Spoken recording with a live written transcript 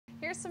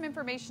Here's some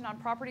information on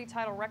property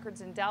title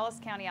records in Dallas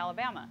County,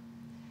 Alabama.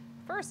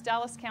 First,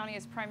 Dallas County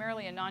is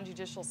primarily a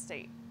non-judicial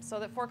state, so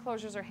that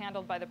foreclosures are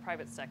handled by the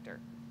private sector.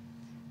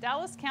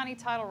 Dallas County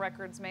title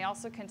records may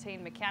also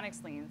contain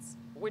mechanics liens,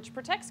 which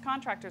protects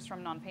contractors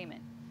from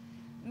non-payment.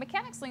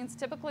 Mechanics liens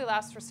typically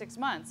last for 6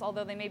 months,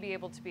 although they may be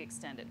able to be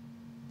extended.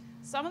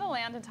 Some of the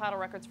land and title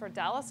records for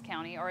Dallas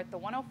County are at the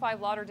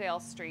 105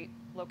 Lauderdale Street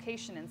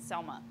location in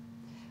Selma.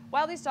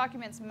 While these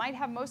documents might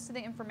have most of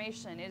the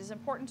information, it is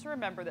important to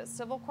remember that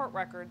civil court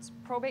records,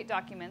 probate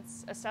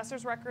documents,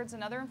 assessor's records,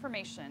 and other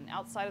information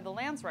outside of the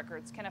lands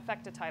records can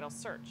affect a title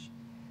search.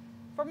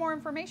 For more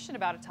information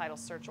about a title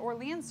search or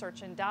lien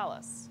search in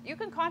Dallas, you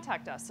can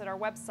contact us at our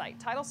website,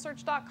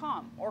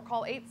 titlesearch.com, or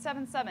call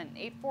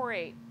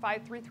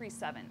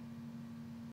 877-848-5337.